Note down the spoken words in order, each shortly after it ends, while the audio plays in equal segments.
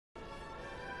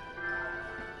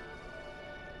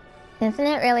Isn't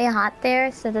it really hot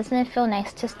there? So doesn't it feel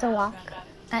nice just to walk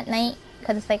at night?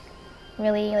 Because it's like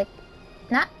really like,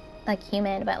 not like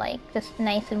humid, but like just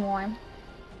nice and warm.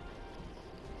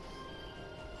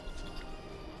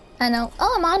 I know.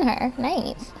 Oh, I'm on her.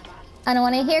 Nice. I don't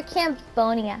want to hear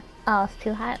Cambodia. Oh, it's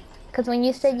too hot. Because when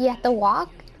you said you have to walk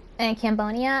in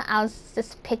Cambodia, I was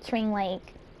just picturing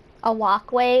like a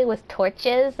walkway with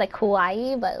torches, like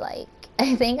Hawaii, but like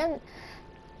I think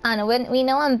I don't know. We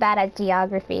know I'm bad at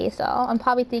geography, so I'm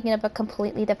probably thinking of a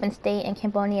completely different state, and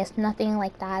Cambodia is nothing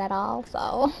like that at all.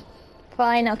 So, for all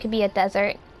I know, it could be a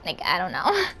desert. Like I don't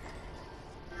know.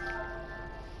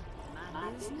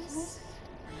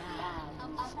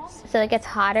 So it gets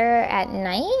hotter at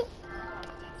night?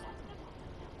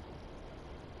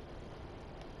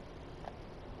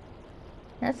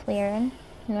 That's weird.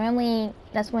 Normally,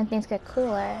 that's when things get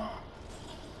cooler.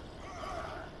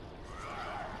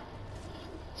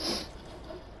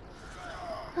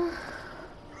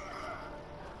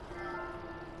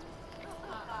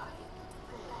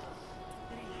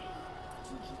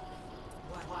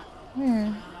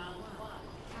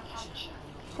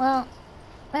 Well,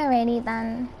 alrighty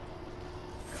then.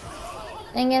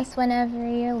 I guess whenever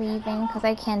you're leaving, because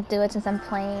I can't do it since I'm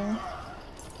playing.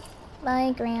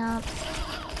 Bye, Gramps.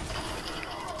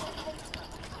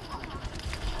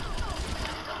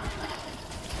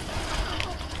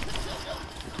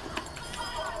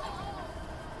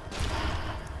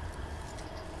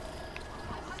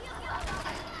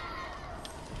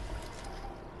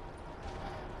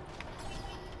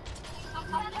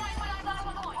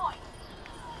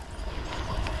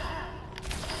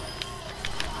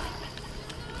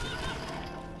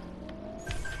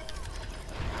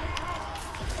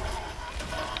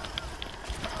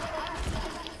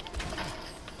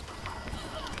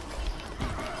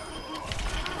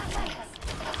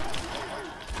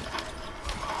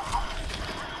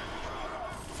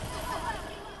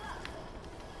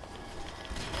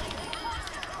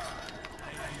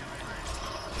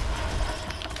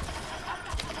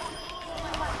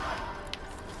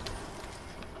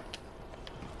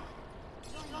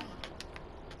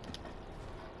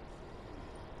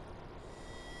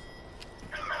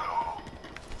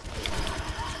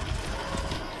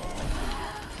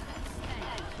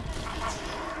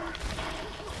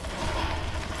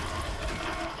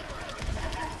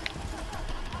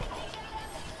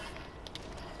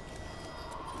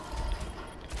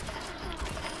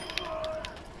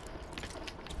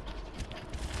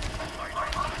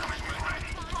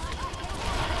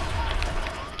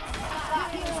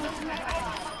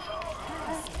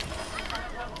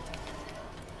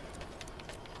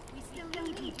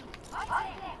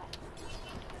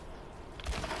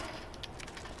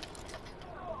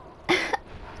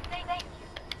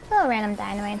 Throw a random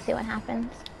dynamite and see what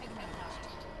happens.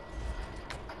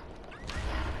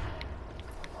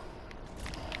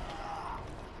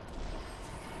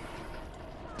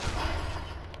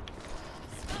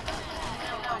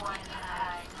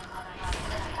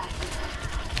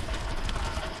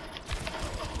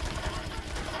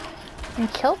 I'm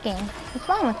choking. What's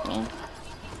wrong with me?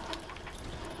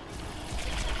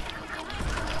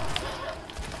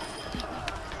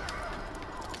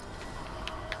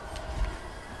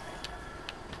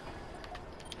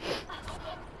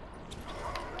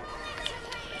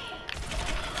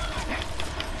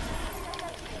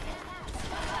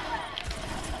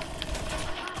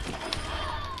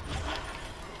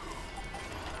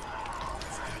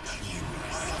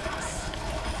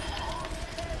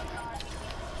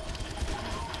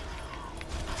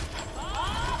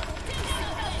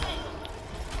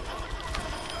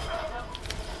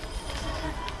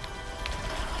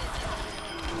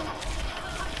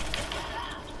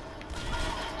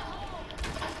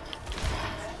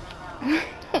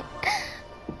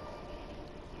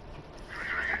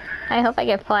 I hope I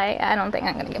get play. I don't think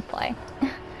I'm gonna get play.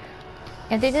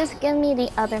 If they just give me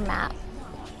the other map,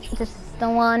 just the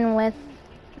one with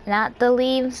not the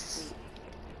leaves,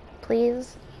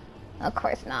 please. Of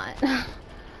course not.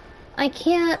 I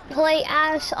can't play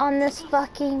Ashe on this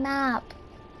fucking map.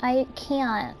 I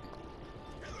can't.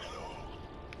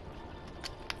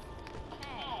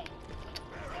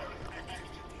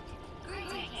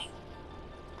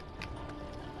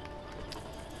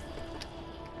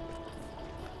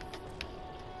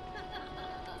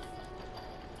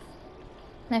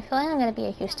 I feel like I'm gonna be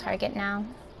a huge target now.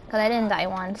 Because I didn't die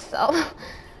once, so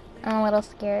I'm a little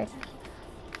scared.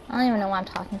 I don't even know why I'm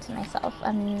talking to myself.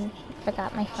 I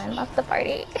forgot my friend left the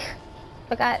party.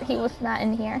 Forgot he was not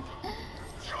in here.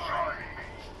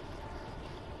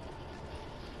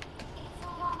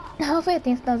 Hopefully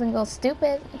things doesn't go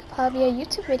stupid. It could probably be a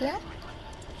YouTube video.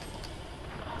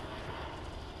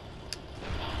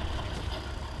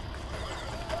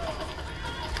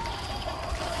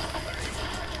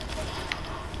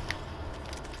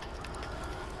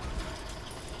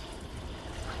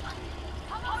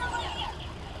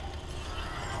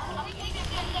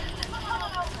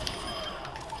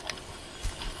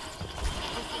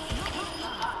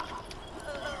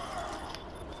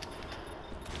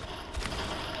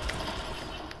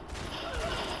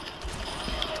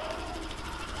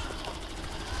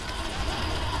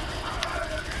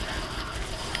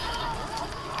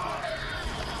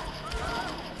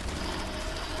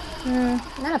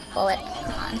 Not a bullet.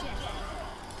 Come on.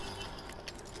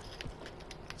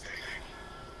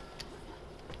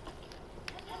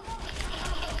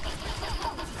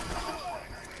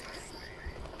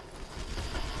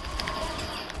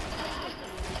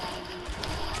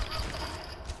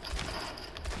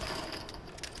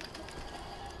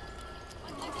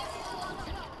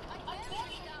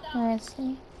 Where is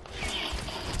he?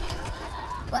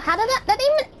 Well, how did that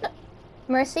even...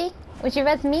 Mercy? Would you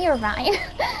res me or Ryan?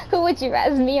 Who would you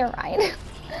res, me or Ryan?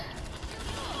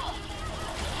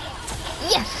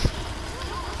 Yes!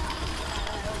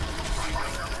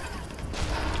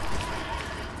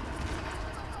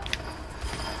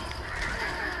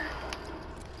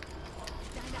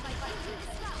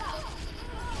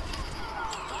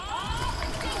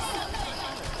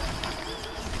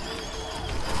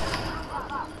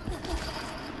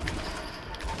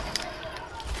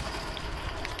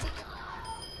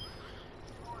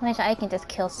 I wish I can just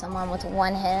kill someone with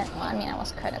one hit. Well, I mean, I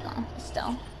was critical, but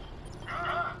still.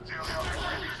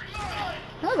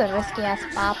 That was a risky ass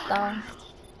bop, though.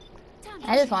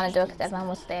 I just want to do it because everyone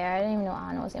was there. I didn't even know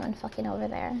Anna was even fucking over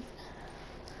there.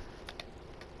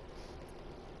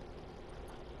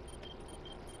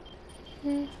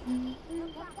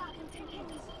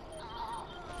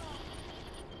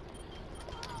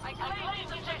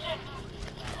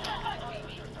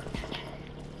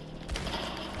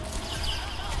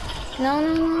 No,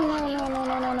 no, no, no, no,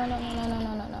 no, no, no, no, no, no, no,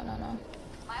 no, no, no, no, no.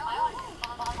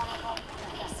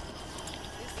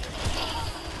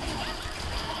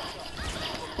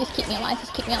 Just keep me alive,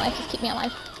 just keep me alive, just keep me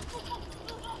alive.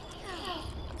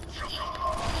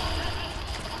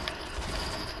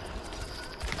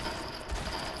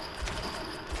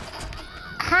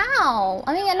 How?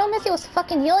 I mean, I know Missy was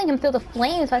fucking healing him through the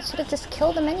flames, but I should have just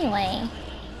killed him anyway.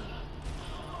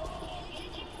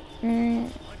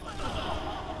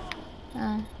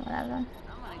 Whatever.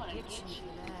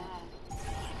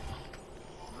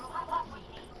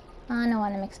 I don't know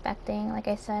what I'm expecting. Like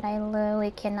I said, I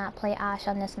literally cannot play Ashe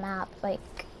on this map.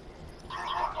 Like,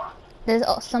 there's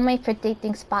so many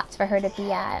predicting spots for her to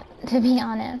be at, to be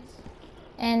honest.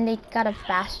 And they got a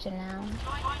Bastion now.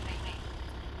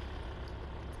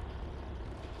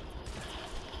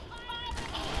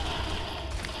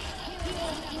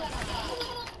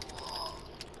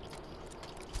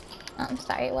 Oh, I'm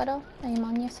sorry, Widow. I am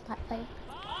on your spotlight.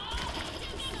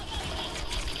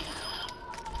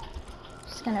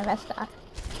 Just gonna rest up.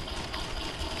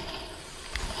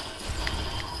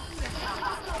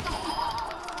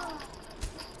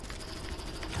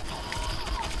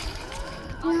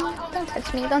 No, don't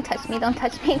touch me, don't touch me, don't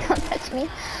touch me, don't touch me.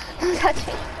 Don't touch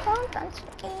me, don't touch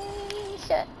me.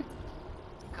 Shit.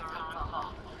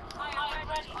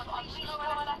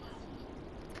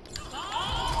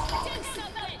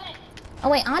 Oh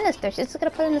wait, honest, she's just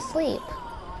gonna put him to sleep.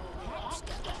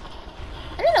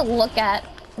 I need to look at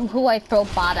who I throw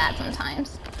bot at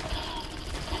sometimes.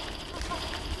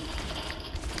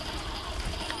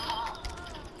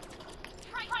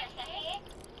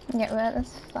 Get rid of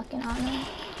this fucking honor.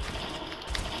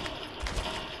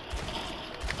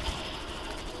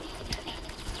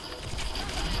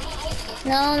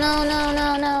 No, no, no,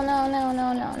 no, no, no, no, no,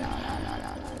 no, no, no, no,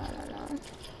 no, no, no, no.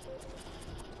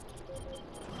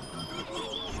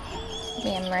 Be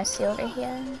a Mercy over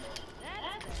here.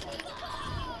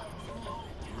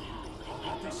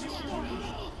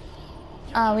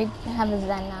 Oh, we have a Zen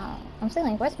now. I'm saying,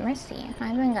 like, where's Mercy? I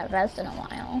haven't got res in a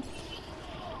while.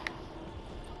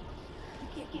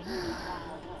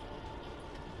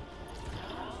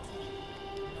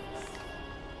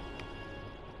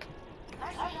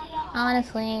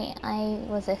 Honestly, I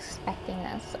was expecting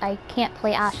this. I can't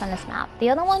play Ashe on this map. The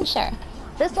other one, sure.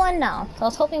 This one, no. So I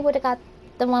was hoping we would have got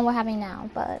the one we're having now,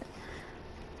 but...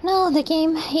 No, the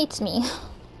game hates me.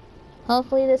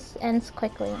 Hopefully this ends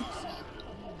quickly.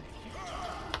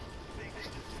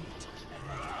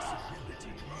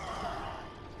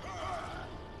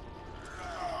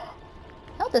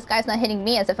 I hope this guy's not hitting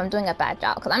me as if I'm doing a bad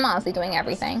job, because I'm honestly doing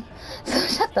everything. So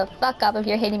shut the fuck up if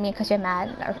you're hitting me because you're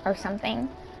mad or something.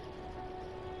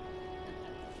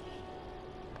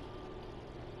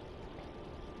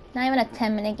 Not even a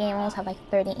 10-minute game, I almost have like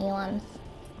 30 elims.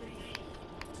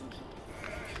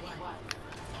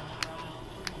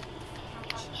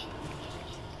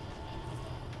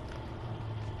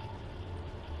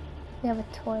 We have a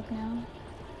Torb now.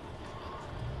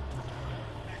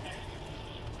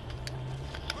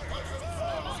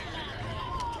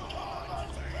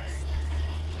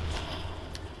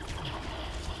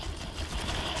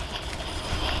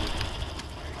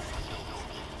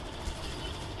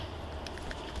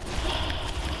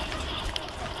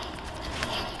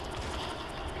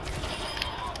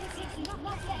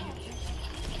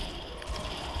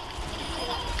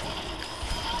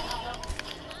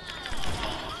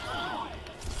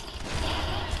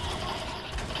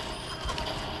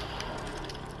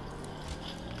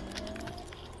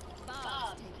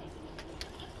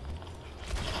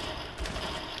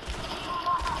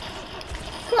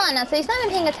 Come on now, so he's not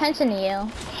even paying attention to you.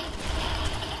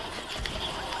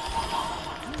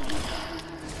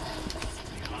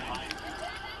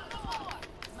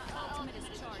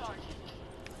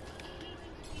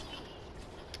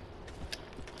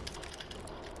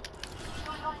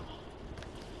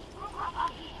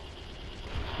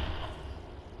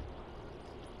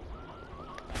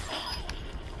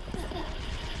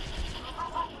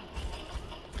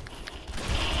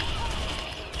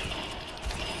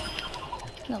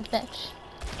 No, bitch.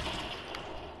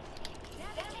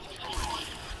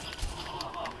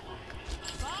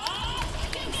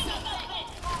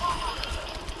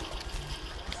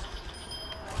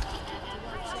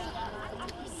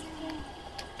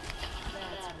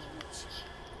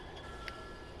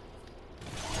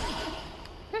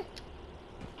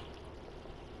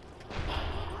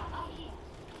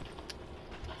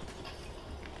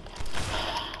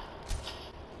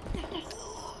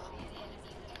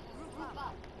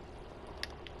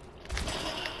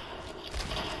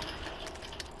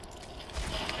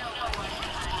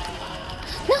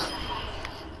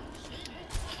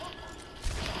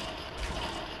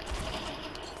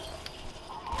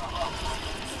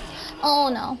 Oh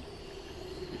no.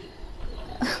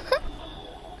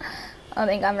 Oh,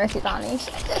 thank God Mercy's on me.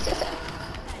 Shit, shit, shit, shit.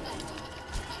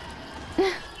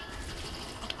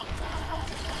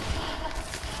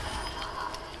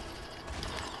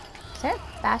 Is there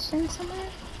a Bastion somewhere?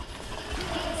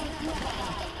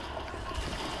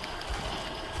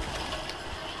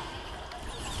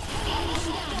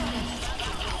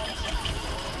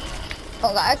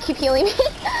 Oh God, keep healing me.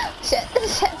 Shit, shit,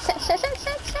 shit, shit, shit, shit,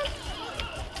 shit.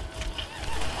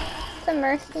 The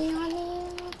Mercy on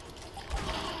me.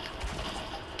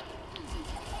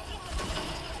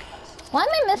 Why am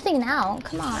I missing now?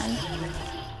 Come on.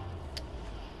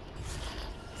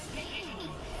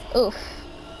 Oof.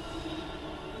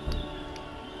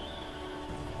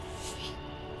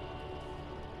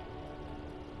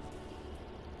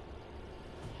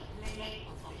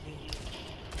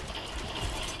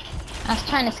 I was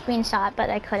trying to screenshot, but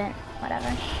I couldn't.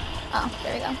 Whatever. Oh,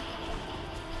 there we go.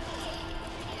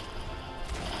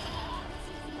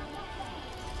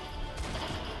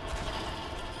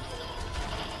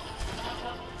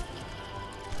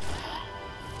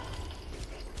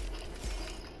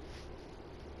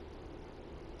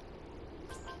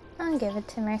 I'll give it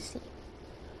to Mercy.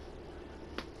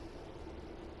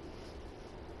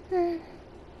 Well,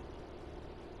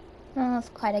 it's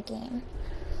quite a game.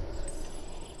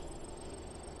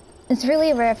 It's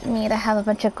really rare for me to have a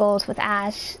bunch of goals with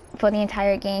Ashe for the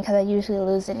entire game because I usually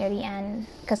lose it near the end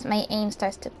because my aim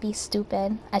starts to be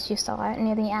stupid, as you saw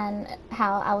near the end,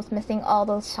 how I was missing all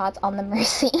those shots on the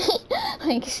Mercy.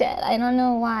 Like shit, I don't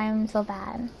know why I'm so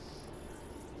bad.